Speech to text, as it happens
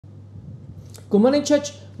Good morning,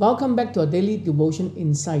 church. Welcome back to our daily devotion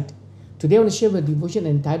insight. Today I want to share a devotion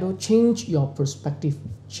entitled Change Your Perspective.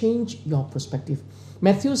 Change Your Perspective.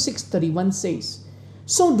 Matthew 6:31 says,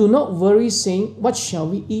 So do not worry saying, What shall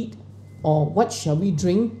we eat? Or what shall we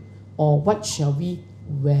drink? Or what shall we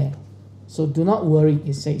wear? So do not worry,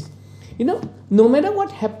 it says. No matter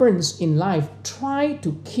what happens in life, try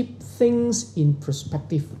to keep things in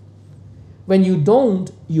perspective. When you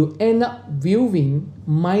don't, you end up viewing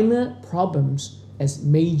minor problems as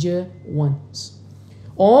major ones.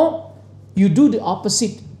 Or you do the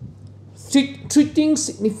opposite, treating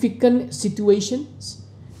significant situations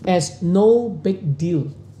as no big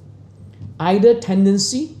deal. Either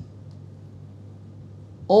tendency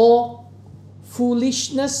or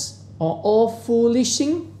foolishness or all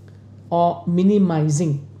foolishing or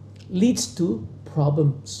minimizing leads to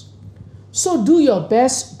problems. So do your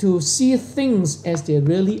best to see things as they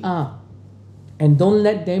really are and don't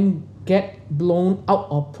let them get blown out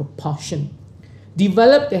of proportion.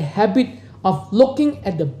 Develop the habit of looking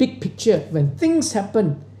at the big picture when things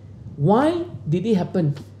happen. Why did it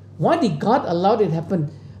happen? Why did God allow it to happen?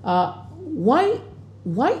 Why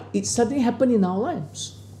it suddenly happened in our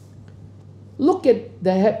lives? Look at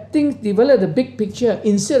the things, develop the big picture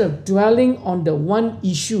instead of dwelling on the one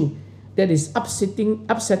issue that is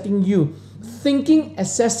upsetting you. Thinking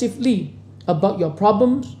excessively about your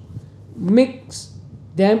problems makes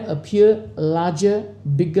them appear larger,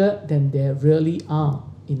 bigger than they really are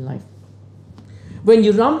in life. When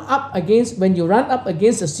you run up against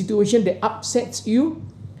a situation that upsets you,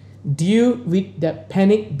 deal with that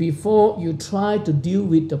panic before you try to deal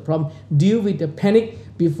with the problem. Deal with the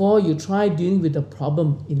panic before you try dealing with the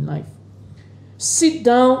problem in life. Sit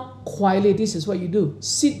down quietly. This is what you do.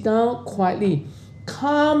 Sit down quietly.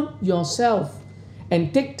 Calm yourself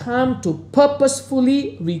and take time to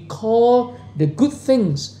purposefully recall the good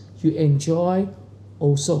things you enjoy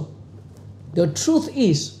also. The truth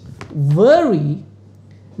is, worry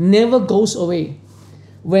never goes away.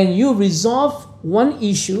 When you resolve one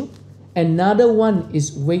issue, another one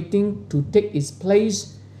is waiting to take its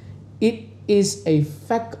place. It is a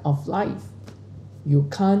fact of life. You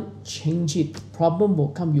can't change it. Problem will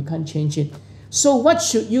come, you can't change it. So what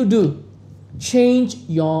should you do? Change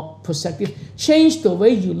your perspective. Change the way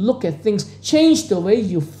you look at things. Change the way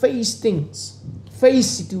you face things. Face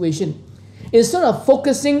situation. Instead of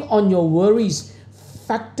focusing on your worries,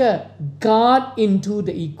 factor God into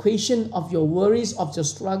the equation of your worries, of your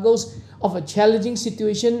struggles, of a challenging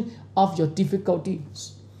situation, of your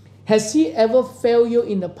difficulties. Has He ever failed you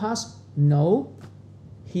in the past? No.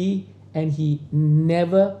 He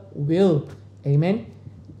never will. Amen.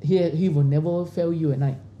 He will never fail you and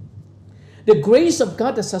I. The grace of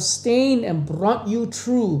God that sustained and brought you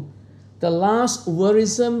through the last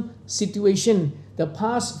worrisome situation, the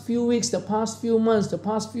past few weeks, the past few months, the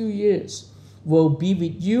past few years, will be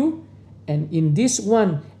with you and in this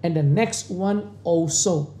one and the next one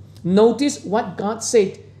also. Notice what God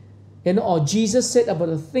said, or Jesus said about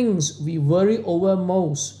the things we worry over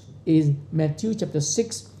most in Matthew chapter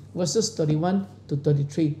 6, verses 31 to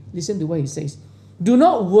 33. Listen to what He says. Do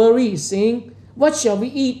not worry, saying, What shall we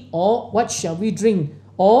eat? Or what shall we drink?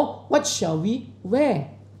 Or what shall we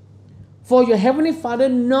wear? For your heavenly Father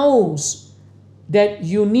knows that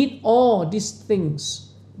you need all these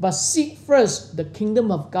things. But seek first the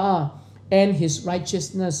kingdom of God and His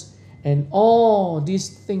righteousness, and all these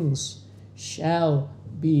things shall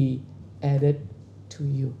be added to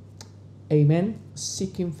you. Amen.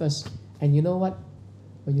 Seek Him first. And you know what?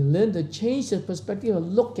 When you learn to change the perspective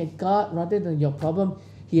and look at God rather than your problem,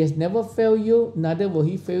 He has never failed you, neither will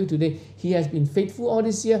He fail you today. He has been faithful all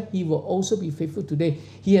this year. He will also be faithful today.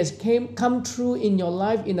 He has come true in your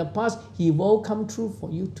life in the past. He will come true for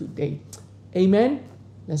you today. Amen.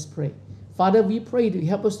 Let's pray. Father, we pray that you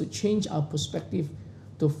help us to change our perspective,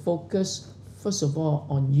 to focus, first of all,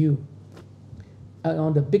 on you, and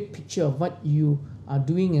on the big picture of what you are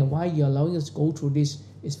doing and why you're allowing us to go through this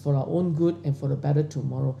is for our own good and for the better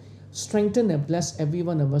tomorrow. Strengthen and bless every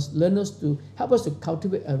one of us. Learn us to help us to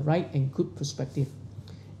cultivate a right and good perspective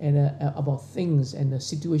and about things and the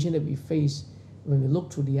situation that we face when we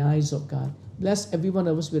look through the eyes of God. Bless every one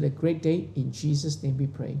of us with a great day. In Jesus' name we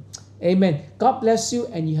pray. Amen. God bless you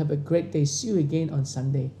and you have a great day. See you again on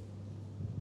Sunday.